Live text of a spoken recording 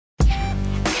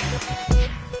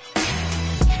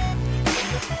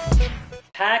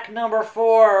Pack number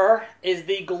 4 is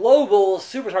the Global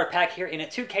Superstar Pack here in a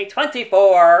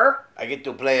 2K24. I get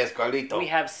to play as Carlito. We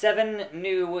have 7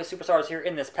 new superstars here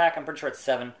in this pack. I'm pretty sure it's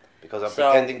 7. Because I'm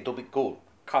pretending to be cool.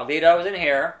 Carlito is in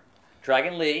here.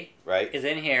 Dragon Lee is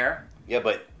in here. Yeah,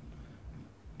 but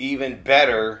even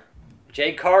better...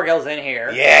 Jade Cargill's in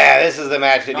here. Yeah, this is the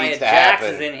match that needs to happen.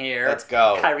 Nia Jax is in here. Let's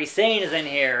go. Kairi Sane is in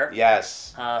here.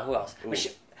 Yes. Who else?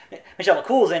 Michelle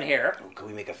McCool's in here. Ooh, can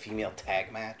we make a female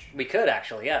tag match? We could,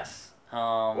 actually, yes.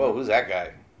 Whoa, who's that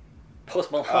guy? Post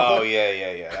Malone. Oh, yeah.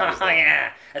 Oh,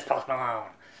 yeah. That's Post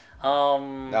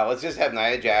Malone. Now, let's just have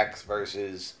Nia Jax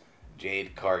versus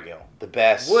Jade Cargill. The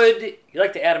best. Would you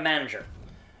like to add a manager?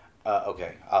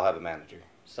 Okay, I'll have a manager.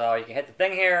 So you can hit the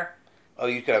thing here. Oh,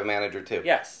 you could have a manager, too.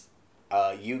 Yes.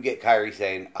 You get Kairi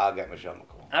Sane, I'll get Michelle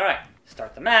McCool. All right.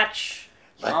 Start the match.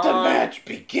 Let the match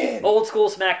begin. Old school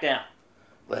SmackDown.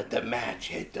 Let the match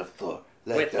hit the floor.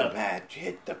 Let the match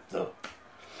hit the floor.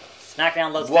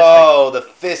 SmackDown loves fisting. Whoa, the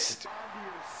fist.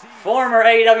 Former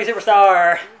AEW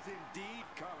superstar.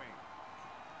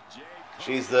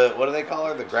 She's the, what do they call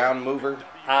her? The ground mover?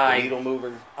 The needle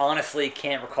mover? Honestly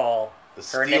can't recall the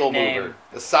her steel nickname. mover.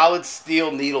 The solid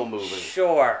steel needle mover.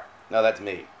 Sure. No, that's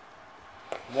me.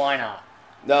 Why not?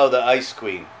 No, the Ice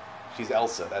Queen. She's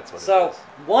Elsa. That's what it is. So,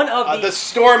 one of the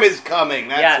storm is coming.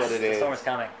 That's what it is. The storm is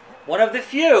coming. One of the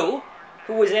few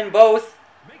who was in both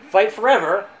Fight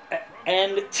Forever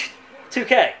and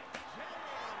 2K.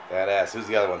 Badass. Who's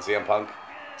the other one? CM Punk?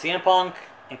 CM Punk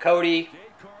and Cody.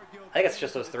 I think it's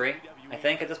just those 3, I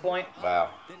think, at this point.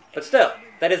 Wow. But still,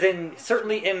 that is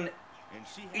certainly in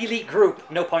elite group,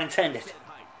 no pun intended.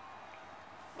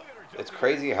 It's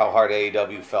crazy how hard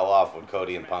AEW fell off when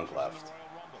Cody and Punk left.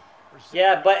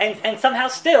 Yeah, but and somehow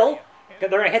still, they're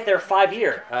going to hit their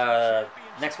 5-year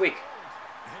next week.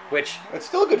 Which... It's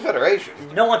still a good federation.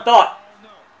 No one thought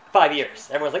 5 years.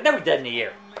 Everyone's like, they'll be dead in a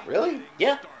year. Really?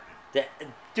 Yeah.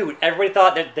 Dude, everybody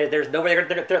thought that there's nobody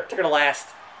they're going to last.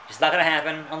 It's not going to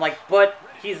happen. I'm like, but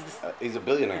he's a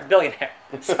billionaire. He's a billionaire.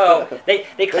 So they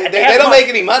don't make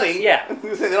any money. Yeah.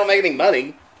 They don't make any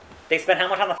money. They spent how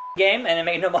much on the game and it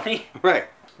made no money? Right.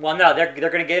 Well, no, they're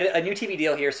going to get a new TV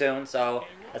deal here soon, so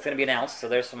that's going to be announced. So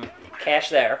there's some cash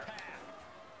there.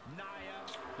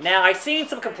 Now, I've seen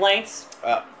some complaints.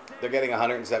 They're getting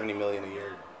 $170 million a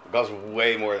year. It costs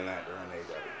way more than that during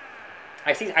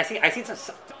AEW. I've seen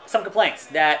some complaints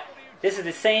that this is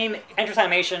the same entrance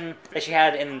animation that she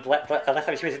had in the last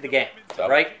time she was in the game,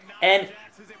 right? And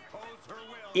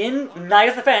in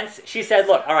Nia's defense, she said,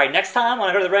 "Look, all right, next time when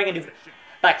I go to the ring and do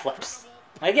backflips."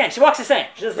 Again, she walks the same.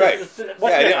 She just, right.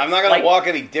 I'm not going to walk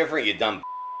any different, you dumb.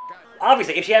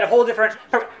 Obviously, if she had a whole different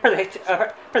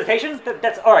presentation,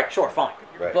 that's all right, sure, fine.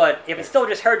 Right. But if it's still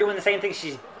just her doing the same thing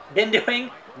she's been doing,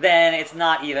 then it's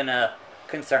not even a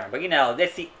concern. But, you know,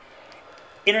 that's the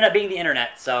internet being the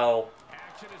internet, so...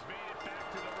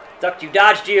 Ducked you,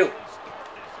 dodged you.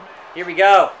 Here we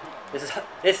go. This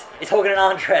is Hogan and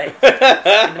Andre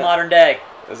in the modern day.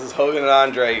 This is Hogan and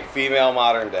Andre, female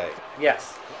modern day.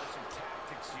 Yes.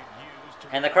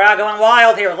 And the crowd going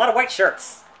wild here. A lot of white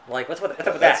shirts. Like, what's up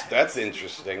with that? That's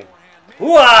interesting.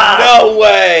 Whoa! No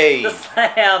way! The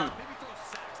slam.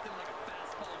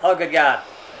 Oh, good God.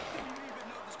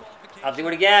 I'll do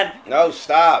it again. No,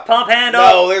 stop. Pump handle.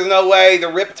 No, there's no way. The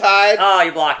riptide. Oh,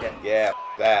 you blocked it. Yeah,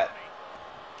 that.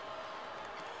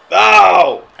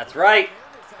 Oh! That's right.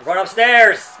 We're going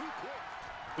upstairs.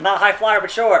 Not a high flyer,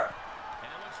 but sure.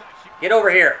 Get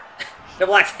over here.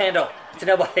 Double axe handle to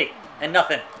nobody and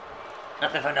nothing.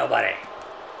 Nothing for nobody.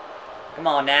 Come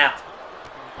on now.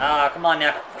 Come on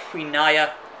now, Queen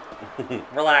Nia.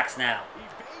 Relax now.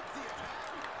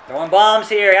 Throwing bombs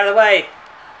here. Out of the way.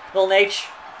 Little Nate.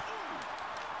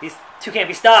 These 2 can't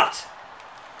be stopped.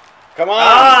 Come on.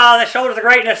 Ah, the shoulders of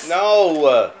greatness.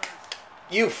 No.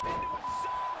 You.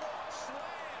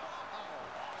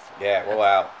 Yeah, roll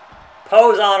out.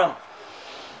 Pose on him.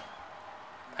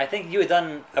 I think you had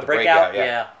done a breakout.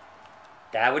 Yeah.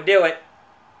 That would do it.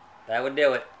 That would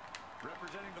do it.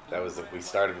 That was we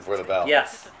started before the bell.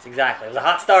 Yes, exactly. It was a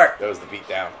hot start. That was the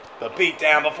beatdown. The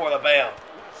beatdown before the bell.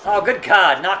 Oh, good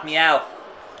God. Knock me out.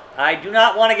 I do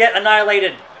not want to get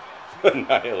annihilated.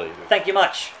 Annihilated. Thank you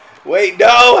much. Wait,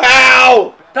 no,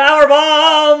 how? Power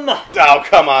bomb! Oh,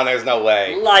 come on, there's no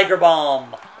way. Liger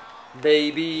bomb.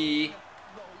 Baby.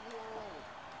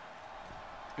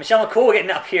 Michelle McCool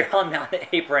getting up here on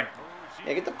the apron.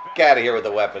 Yeah, get the f*** out of here with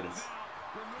the weapons.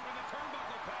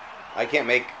 I can't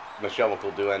make Michelle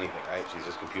McCool do anything, right? She's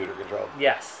just computer controlled.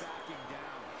 Yes.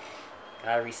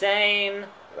 Kairi Sane.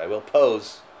 But I will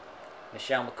pose.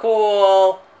 Michelle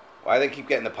McCool. Why do they keep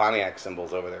getting the Pontiac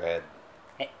symbols over their head?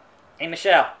 Hey,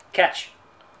 Michelle, catch.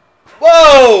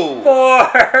 Whoa!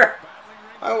 4!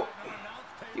 Oh,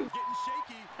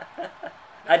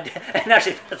 And now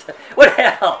she... What the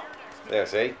hell? there,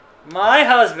 see? My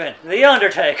husband, The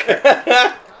Undertaker.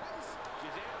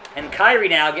 And Kairi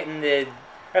now getting the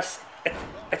ref's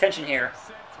attention here.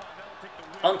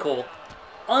 Uncool.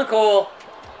 Uncool.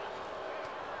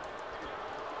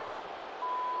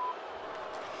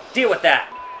 Deal with that.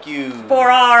 You.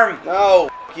 Forearm. No,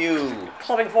 you.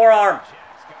 Clubbing forearm.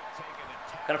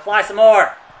 Gonna fly some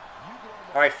more.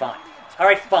 Alright, fine.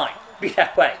 Alright, fine. Be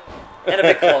that way. And a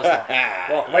big clothesline.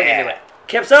 Walk right into it.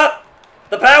 Kips up.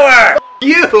 The power.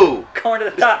 You. Going to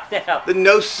the top now. The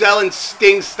no-selling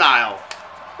Sting style.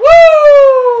 Woo!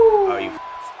 Oh, you.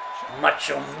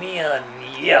 Macho Mia,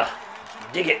 yeah.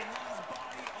 Dig it.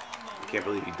 I can't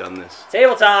believe you've done this.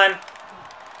 Table time.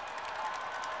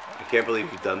 I can't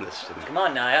believe you've done this to me. Come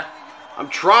on, Nia. I'm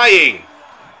trying.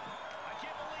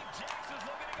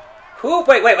 Who?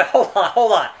 Wait,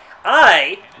 hold on.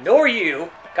 I, nor you,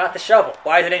 got the shovel.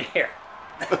 Why is it in here?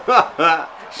 Michelle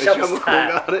McCool style.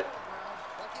 got it.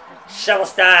 Shovel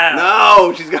style.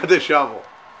 No, she's got the shovel.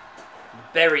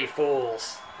 Berry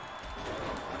fools.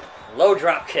 Low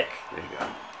drop kick. There you go.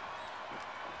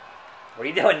 What are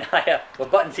you doing, Nia?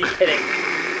 What buttons are you hitting?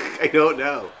 I don't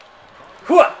know.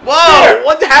 Whoa! Whoa!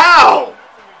 What the hell?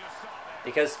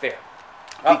 Because spear.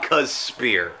 Oh, Because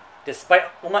spear. despite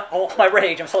all my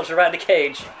rage, I'm still around the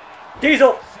cage.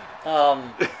 Diesel!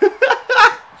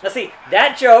 Now see,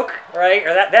 that joke, right,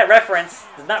 or that reference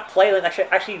does not play like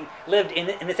actually lived in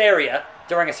this area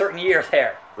during a certain year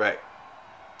there. Right.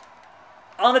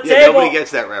 On the Yeah, table! nobody gets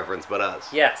that reference but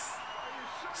us. Yes.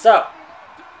 So,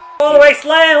 all the way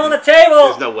slam on the table!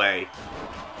 There's no way.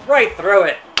 Right through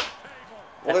it.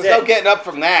 Well, That's there's no it. getting up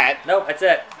from that. Nope, that's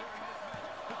it.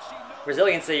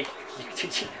 Resiliency.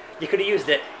 You could have used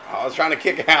it. I was trying to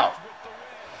kick out.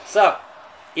 So,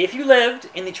 if you lived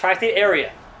in the tri-state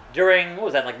area during, what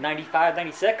was that, like 95,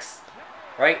 96?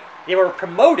 Right? They were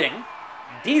promoting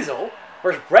Diesel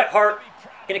versus Bret Hart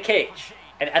in a cage.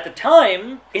 And at the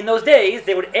time, in those days,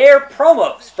 they would air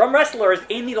promos from wrestlers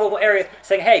in the local area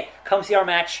saying, hey, come see our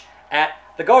match at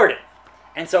the Garden.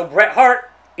 And so Bret Hart,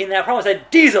 in that promo, said,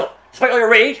 Diesel, despite all your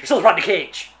rage, you're still around the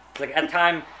cage. Like, at the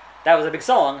time, that was a big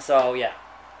song, so yeah.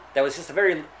 That was just a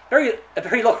very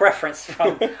low reference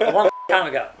from a long time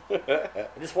ago.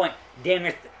 At this point, damn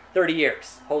near 30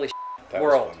 years. Holy shit. That We're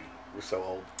was old. funny. We're so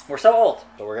old. We're so old.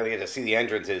 But we're going to get to see the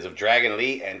entrances of Dragon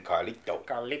Lee and Carlito.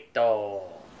 Carlito.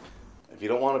 If you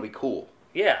don't want to be cool,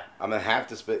 Yeah. I'm going to have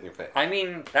to spit in your face. I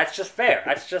mean, that's just fair.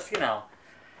 That's just, how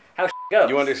shit goes.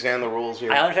 You understand the rules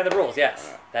here? I understand the rules,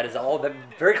 yes. That is all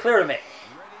very clear to me.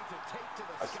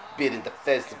 I spit in the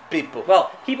face of people.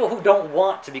 Well, people who don't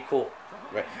want to be cool.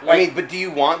 Right. Like- I mean, but do you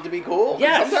want to be cool?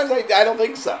 Yes. Sometimes I don't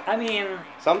think so. I mean...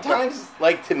 Sometimes,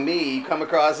 like, to me, you come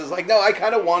across as like, no, I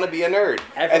kind of want to be a nerd.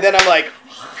 Every- And then I'm like,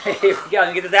 Here we go, let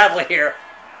me get this apple here.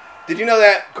 did you know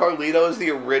that Carlito is the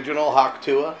original Hawk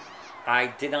Tua? I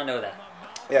did not know that.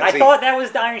 Yeah, I see, thought that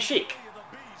was the Iron Sheik.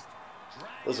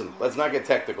 Listen, let's not get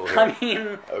technical here. I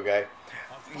mean... Okay.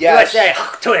 Yes. USA,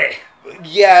 to it.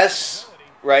 Yes.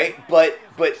 Right. But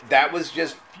that was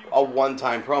just a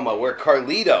one-time promo where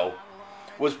Carlito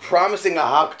was promising a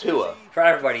Hawk Tua For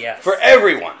everybody, yes. for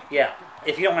everyone. Yeah.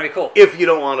 If you don't want to be cool. If you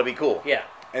don't want to be cool. Yeah.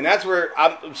 And that's where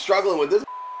I'm struggling with this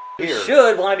You here.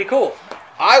 should want to be cool.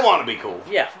 I want to be cool.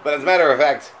 Yeah. But as a matter of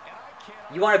fact,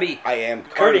 You want to be I am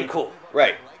Caribbean cool.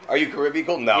 Right. Are you Caribbean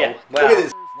cool? No. Yeah. Well, Look at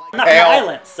this. I'm not from the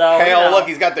island, so... Pale, look,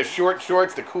 he's got the short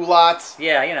shorts, the culottes.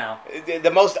 Yeah,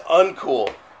 The most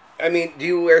uncool. I mean, do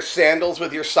you wear sandals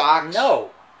with your socks?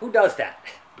 No. Who does that?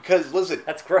 Because, listen,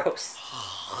 That's gross.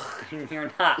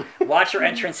 You're not. Watch your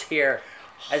entrance here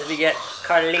as we get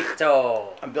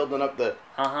Carlito. I'm building up the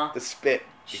spit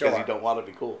because Sure. you don't want to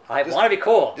be cool. I want to be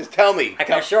cool. Just tell me. I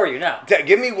can assure you, no.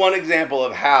 Give me one example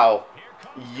of how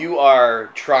you are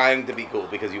trying to be cool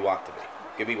because you want to be.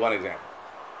 Give me one example.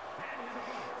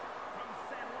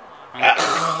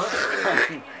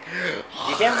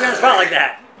 You can't be on the spot like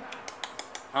that.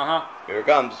 Here it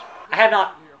comes. I have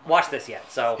not watched this yet,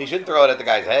 so... He should throw it at the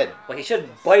guy's head. Well, he should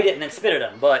bite it and then spit at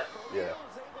him, but Yeah.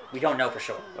 we don't know for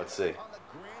sure. Let's see.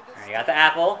 Alright, you got the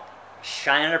apple.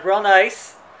 Shining it up real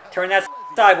nice. Turn that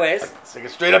sideways. Stick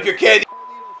it straight up your kid.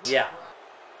 Yeah.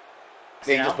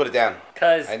 See, just put it down.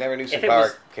 Because I never knew if Sin it Power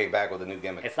was- came back with a new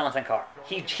gimmick. It's not Sin Cara.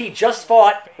 He just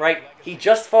fought, right? He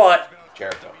just fought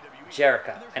Jericho.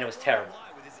 Jericho, and it was terrible.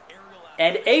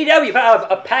 And AEW put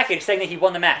out a package saying that he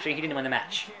won the match, and he didn't win the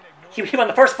match. He won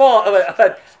the first fall of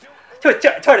a 2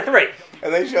 out of 3.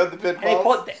 And they showed the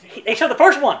pinfall. They showed the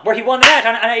first one where he won the match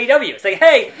on AEW. It's like,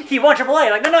 hey, he won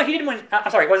AAA. Like, no, he didn't win. I'm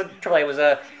sorry, it wasn't AAA. It was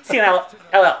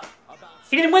CMLL.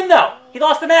 He didn't win though. He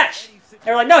lost the match.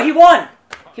 They were like, no, he won.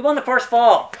 He won the first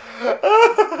fall.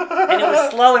 And it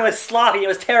was slow and it was sloppy. It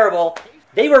was terrible.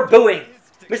 They were booing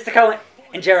Mystico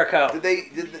and Jericho. Did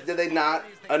they not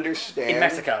understand? In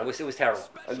Mexico, it was terrible.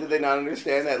 Did they not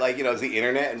understand that, like, it's the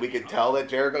internet and we could tell that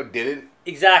Jericho didn't?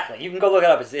 Exactly. You can go look it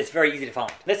up. It's very easy to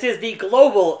find. This is the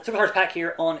global Superstars pack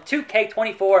here on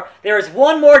 2K24. There is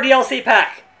one more DLC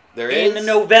pack. There is? In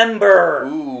November.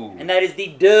 Ooh. And that is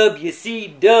the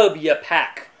WCW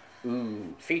pack.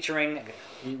 Ooh. Featuring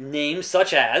names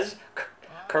such as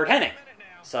Kurt Hennig.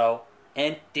 So,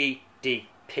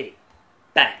 NDDP.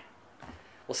 Bang.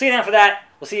 We'll see you then for that.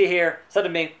 We'll see you here. Sub to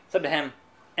me, sub to him,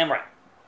 and right.